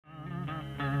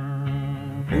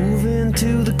moving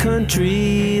to the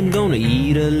country, I'm gonna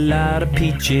eat a lot of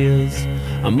peaches.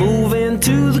 I'm moving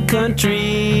to the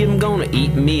country, I'm gonna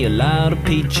eat me a lot of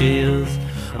peaches.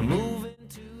 I'm moving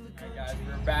to the country. Hey guys,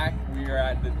 we're back. We are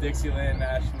at the Dixieland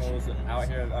Nationals out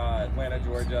here in Atlanta,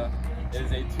 Georgia. It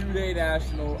is a 2-day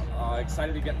national.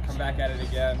 Excited to come back at it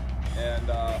again, and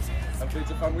hopefully it's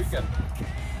a fun weekend.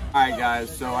 Alright guys,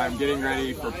 so I'm getting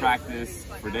ready for practice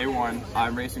for day one.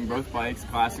 I'm racing both bikes,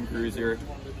 class and cruiser.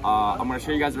 I'm going to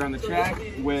show you guys around the track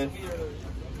with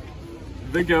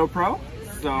the GoPro.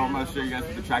 So I'm going to show you guys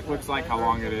what the track looks like, how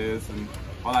long it is, and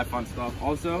all that fun stuff.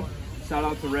 Also, shout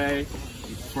out to Ray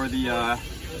for the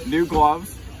new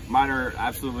gloves. Mine are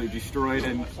absolutely destroyed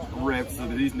and ripped, so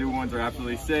these new ones are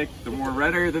absolutely sick. They're more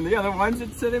redder than the other ones,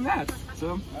 so they match.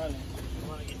 So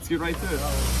let's get right to it.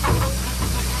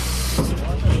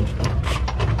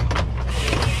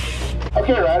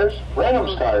 Okay, riders,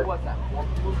 random start.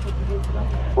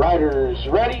 Riders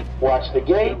ready, watch the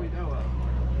gate.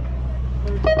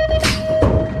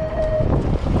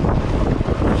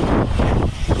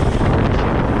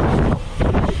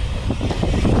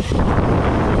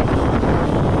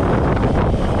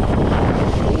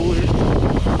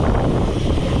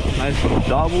 Nice little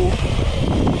double,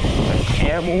 a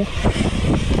camel,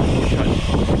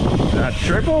 a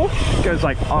triple, goes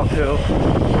like uphill.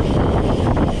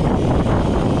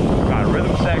 Got a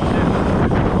rhythm section,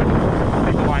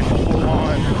 big line full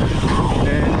on,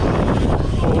 and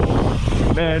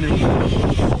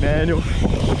manual.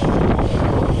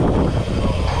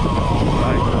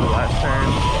 Like last turn,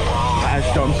 last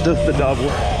jump's just the double,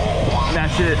 and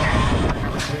that's it.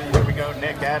 Here we go,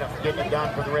 Nick Adams getting it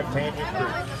done for the Rip Tangent crew.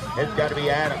 It's got to be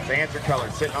Adams, answer color,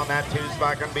 sitting on that 2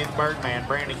 spot, going to be the Birdman,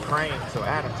 Brandon Crane. So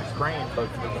Adams is Crane,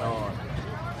 folks, moving on.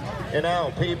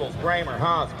 Peebles, Bramer,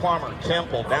 Haas, Plummer,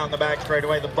 Temple, down the back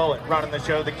straightaway, the Bullet, running the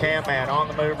show, the Cam Man, on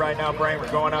the move right now,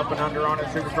 Bramer going up and under on his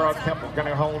Supercross. Temple going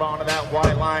to hold on to that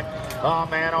white line. Oh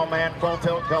man, full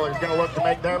tilt colors, going to look to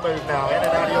make their move now. In and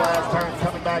out of your last turn,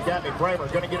 coming back at me.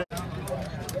 Bramer's going to get it.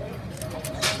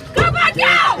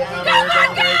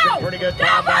 Pretty good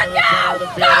time out of the center of the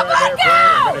field right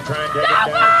there. Going to try and take it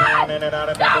downtown, in and out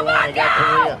of number 1. He got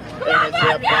Korea in his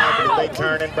hip pocket. They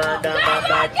turn and burn down that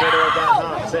back straightaway. Got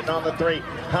Hop sitting on the 3.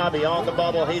 Hobby on the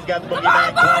bubble. He's got the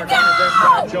boogeyman Clark on his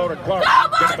inside shoulder. Clark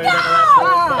going to move into that 4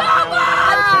 spot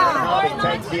now. Hobby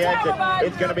takes the exit.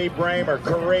 It's going to be Bramer,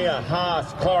 Korea,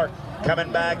 Haas, Clark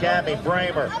coming back at me.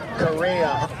 Bramer,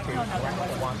 Korea.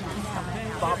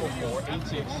 504,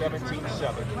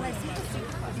 18-17-7.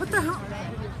 What the hell?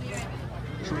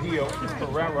 Trujillo,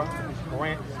 Ferreira,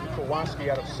 Grant,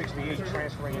 Kowalski out of 68,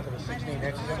 transferring into the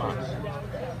 16X semis.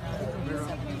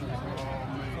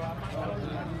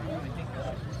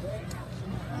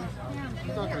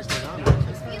 He's not going to stay down.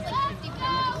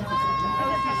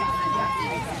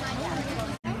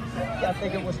 I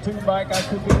think it was 2 bike. I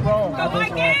could be wrong. I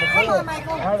think wrong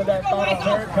before. Out of that final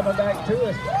turn, coming back to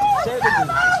us, 70,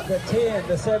 the 10,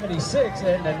 the 76,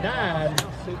 and the 9.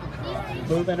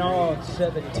 Moving on,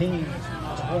 17,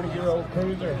 20-year-old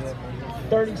cruiser.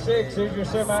 36 is your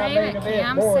semi-main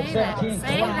event. More 17,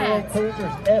 20-year-old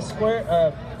cruisers. S square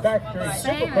factory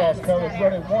Supercross colors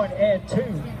running 1 and 2.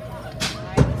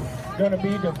 Going to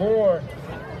be DeVore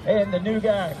and the new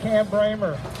guy, Cam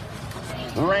Bramer.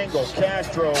 Wrangle,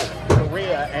 Castro,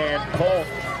 Korea, and Polk.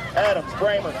 Adams,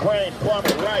 Bramer, Crane,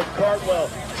 Plummer, Wright, Cardwell,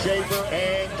 Schaefer,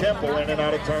 and Kemple in and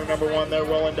out of turn number 1. They're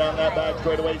rolling down that back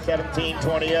straightaway,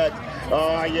 17-20X.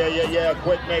 Oh, yeah.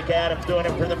 Quick Nick Adams doing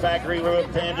it for the factory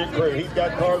Rip Tangent crew. He's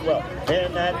got Cardwell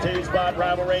in that 2 spot.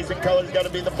 Rival Racing colors got to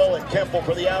be the Bullet. Kemple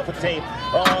for the Alpha team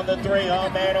on the 3. Oh,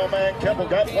 man. Kemple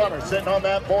got Plummer sitting on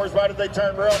that 4 spot as they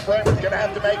turn real. Bramer's going to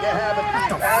have to make it happen.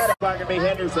 Adams going to be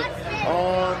Henderson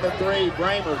on the 3.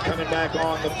 Bramer coming back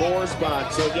on the 4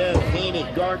 spot. So, again,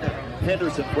 Heaney, Gardner,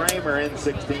 Henderson, Bramer in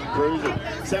 16 cruiser.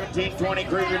 17-20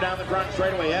 cruiser down the front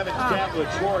straightaway. Evans, Catholic,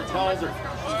 Schwartz, Halser,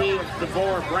 Stevens,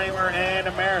 DeVore, Bramer, and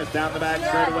Amaris down the back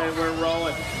straightaway. We're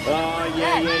rolling. Oh,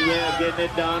 yeah. Getting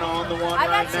it done on the 1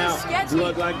 right now.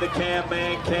 Look like the Cam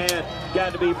Man can.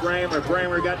 Got to be Bramer.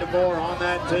 Bramer got DeVore on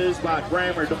that 2 spot.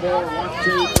 Bramer, DeVore,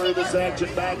 1-2 through the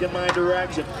section. Back in my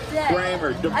direction.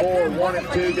 Bramer, DeVore, 1 and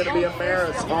 2. Going to be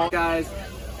Amaris. Guys,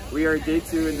 we are day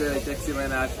 2 into the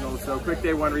Dixieland Nationals. So quick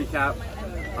day 1 recap.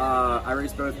 I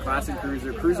raced both class and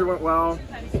cruiser. Cruiser went well.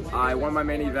 I won my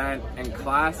main event. In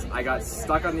class, I got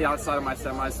stuck on the outside of my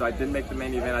semi, so I didn't make the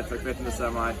main event. I took 5th in the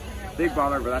semi. Big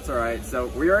bummer, but that's all right. So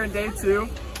we are in day 2.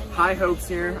 High hopes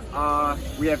here.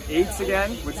 We have 8s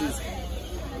again, which is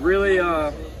really,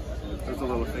 there's a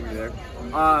little thing there.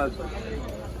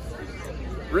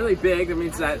 Really big. That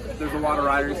means that there's a lot of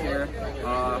riders here.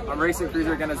 I'm racing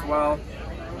cruiser again as well.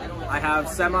 I have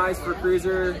semis for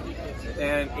cruiser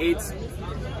and eights,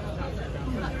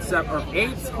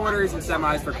 quarters, and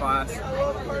semis for class.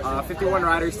 51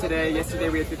 riders today. Yesterday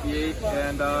we had 58,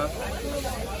 and I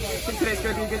think today's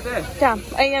going to be a good day. Yeah.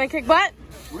 Are you going to kick butt?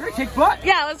 We're going to kick butt.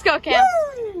 Yeah, let's go, Cam.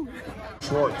 Woo!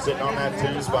 Schwartz sitting on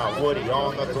that 2 spot. Woody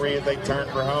on the 3 as they turn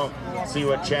for home. See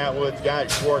what Chatwood's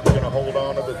got. Schwartz going to hold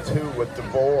on to the 2 with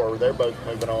DeVore. They're both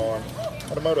moving on.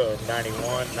 Automoto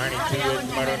 91, 92 is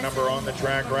the moto number on the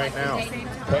track right now.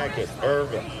 Peckett,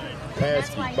 Irvin,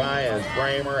 Pesky, Baez,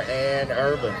 Bramer, and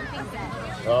Irvin.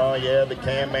 Oh yeah, the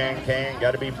Can Man can.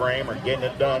 Got to be Bramer getting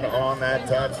it done on that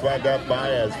top spot. Got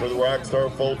Baez for the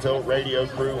Rockstar Full Tilt Radio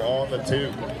crew on the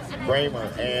 2.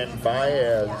 Bramer and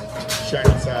Baez.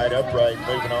 Shiny side upright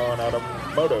moving on out of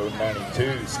Moto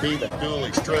 92. Steven,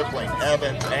 Dooley, Stripling,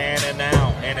 Evans, and now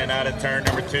in and out of turn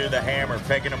number 2. The Hammer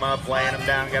picking him up, laying him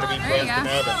down. Got to be Preston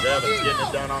Evans. Evans getting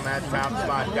it done on that top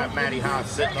spot. Got Matty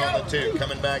Haas sitting on the 2.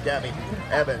 Coming back at me.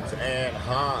 Evans and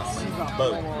Haas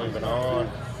both moving on.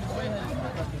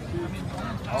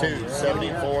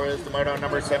 274 is the moto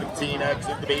number 17.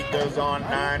 Exit the beat goes on.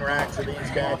 9 racks of these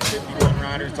guys. 51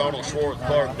 riders total. Schwartz,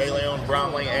 Clark, De Leon,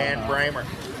 Bromley, and Bramer.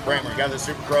 Bramer got the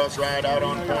Supercross ride out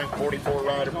on point. 44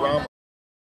 rider Bromley.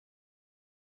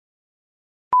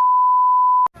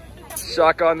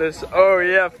 Shock on this. Oh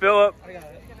yeah, Philip.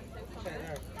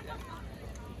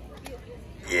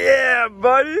 Yeah,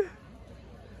 buddy.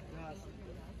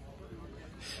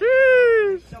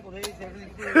 Sheesh.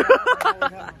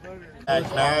 At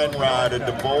 9 rider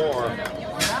DeVore.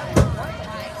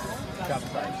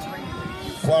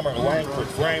 Plummer, Langford,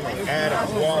 Bramer,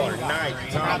 Adams, Waller, Knight,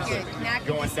 Thompson.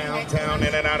 Going downtown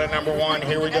in and out of number 1.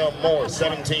 Here we go. More.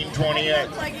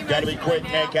 17-28. Got to be quick.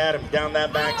 Nick Adams down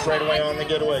that back straightaway on the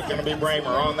getaway. Going to be Bramer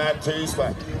on that 2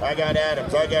 spot. I got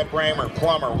Adams. I got Bramer.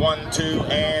 Plummer. 1, 2,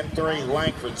 and 3.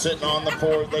 Langford sitting on the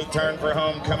 4. They turn for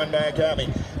home. Coming back at me.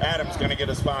 Adams going to get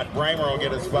a spot. Bramer will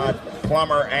get a spot.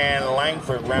 Plummer and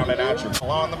Langford rounding out your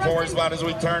on the 4 spot as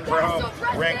we turn for home.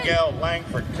 Rengel,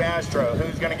 Langford, Castro.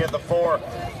 Who's going to get the 4?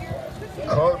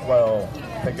 Cardwell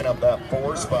picking up that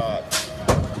 4 spot.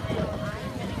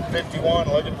 51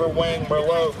 looking for Wing,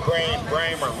 Merlot, Crane,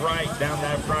 Bramer, right down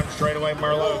that front straightaway.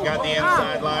 Merlot got the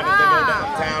inside line as they go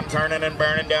downtown, turning and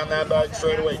burning down that back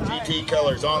straightaway. GT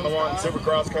colors on the 1,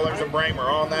 Supercross colors of Bramer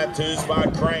on that 2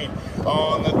 spot. Crane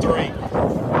on the 3.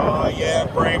 Oh yeah,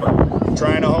 Bramer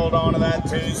trying to hold on to that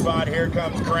 2 spot. Here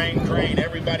comes Crane, Crane.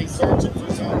 Everybody searching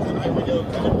for something. Here we go,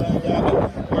 coming back at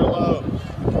it. Merlot,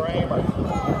 Bramer,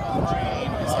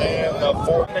 and the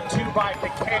 4. The 2 by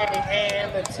McKay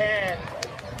and the 10.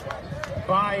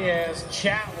 Baez,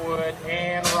 Chatwood,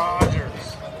 and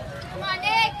Rogers. Come on,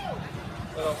 Nick.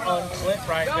 Little unclip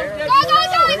right there. Go.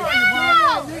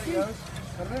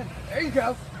 There you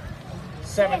go.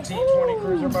 1720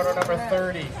 cruiser motor number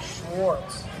 30.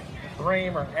 Schwartz,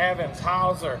 Bramer, Evans,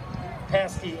 Hauser,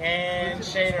 Pesky, and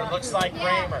Shader. Looks like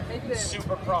Bramer.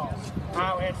 Supercross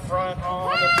out in front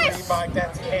on the 3 bike.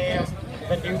 That's Cam,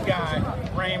 the new guy.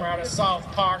 Bramer out of South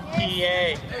Park, PA.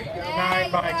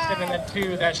 9 bikes sitting in the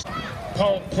 2. That's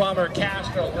Polk, Plummer,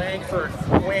 Castro, Langford,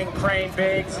 Wing, Crane,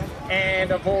 Biggs, and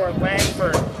DeVore.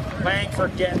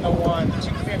 Langford getting the 1. The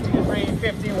 250, the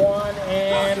 351,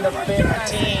 and the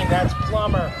 15. That's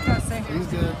Plummer. He's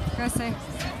good.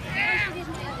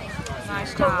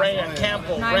 Nice job. Correa,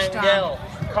 Kemple, Nice Rengel,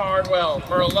 Cardwell,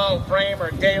 Merlot,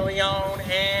 Bramer, De Leon,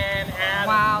 and Adams.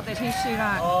 Wow, did he shoot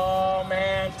on? Oh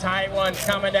man, tight one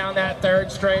coming down that 3rd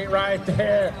straight right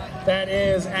there. That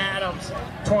is Adams.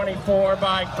 24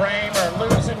 by Bramer,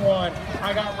 losing 1.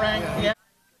 I got ranked.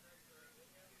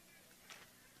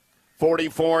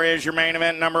 44 is your main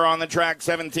event number on the track.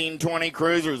 1720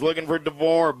 cruisers looking for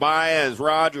DeVore, Baez,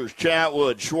 Rogers,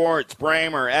 Chatwood, Schwartz,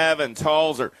 Bramer, Evans,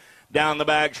 Halser. Down the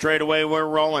back straightaway, we're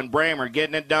rolling. Bramer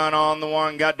getting it done on the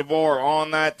 1. Got DeVore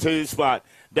on that 2 spot.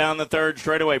 Down the 3rd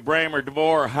straightaway, Bramer,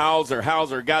 DeVore, Hauser.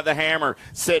 Hauser got the hammer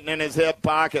sitting in his hip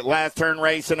pocket. Last turn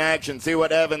race in action. See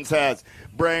what Evans has.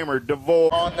 Bramer,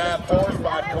 DeVore. On that 4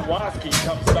 spot, Kowalski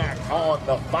comes back on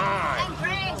the 5.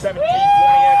 17-20 down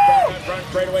that front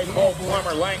straightaway. Polk,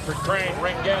 Plummer, Langford, Crane,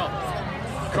 Rengel,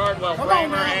 Cardwell,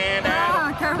 Bramer, and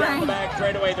Adam. Down the back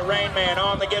straightaway, the Rain Man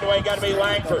on the getaway. Got to be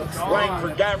Langford.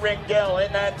 Langford got Rengel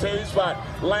in that 2 spot.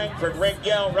 Langford,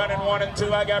 Rengel running 1 and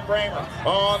 2. I got Bramer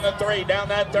on the 3. Down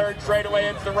that 3rd straightaway,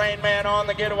 it's the Rain Man on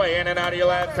the getaway. In and out of your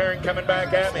last turn, coming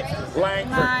back at me.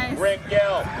 Langford,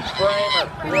 Rengel, Bramer,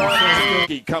 1,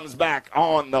 2. He comes back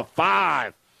on the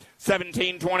 5.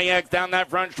 17-20X down that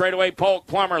front straightaway. Polk,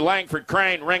 Plummer, Langford,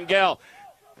 Crane, Rengel.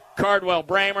 Cardwell,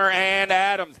 Bramer, and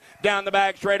Adams. Down the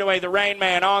back straightaway, the Rain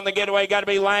Man on the getaway, got to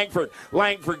be Langford.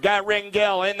 Langford got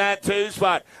Ringel in that 2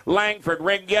 spot. Langford,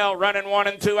 Ringel running 1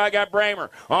 and 2. I got Bramer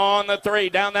on the 3.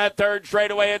 Down that 3rd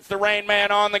straightaway, it's the Rain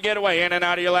Man on the getaway. In and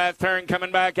out of your last turn,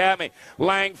 coming back at me.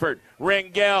 Langford,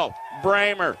 Ringel,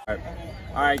 Bramer. All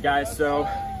right, guys, so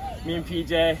me and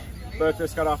PJ both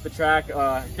just got off the track.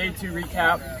 Day 2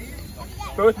 recap.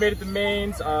 Both made it to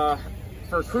mains.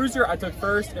 For cruiser, I took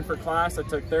 1st, and for class, I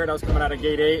took 3rd. I was coming out of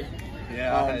gate 8.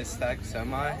 Yeah, I stacked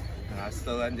semi, and I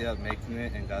still ended up making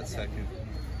it and got 2nd.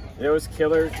 It was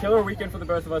killer weekend for the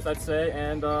both of us, I'd say.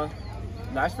 And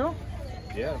Nashville?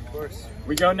 Yeah, of course.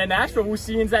 We going to Nashville. We'll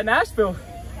see you at Nashville.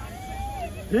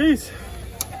 Peace.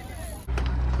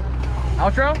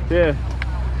 Outro? Yeah.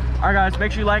 All right, guys,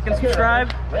 make sure you like and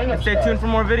subscribe, and stay tuned for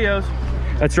more videos.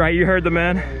 That's right, you heard the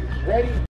man.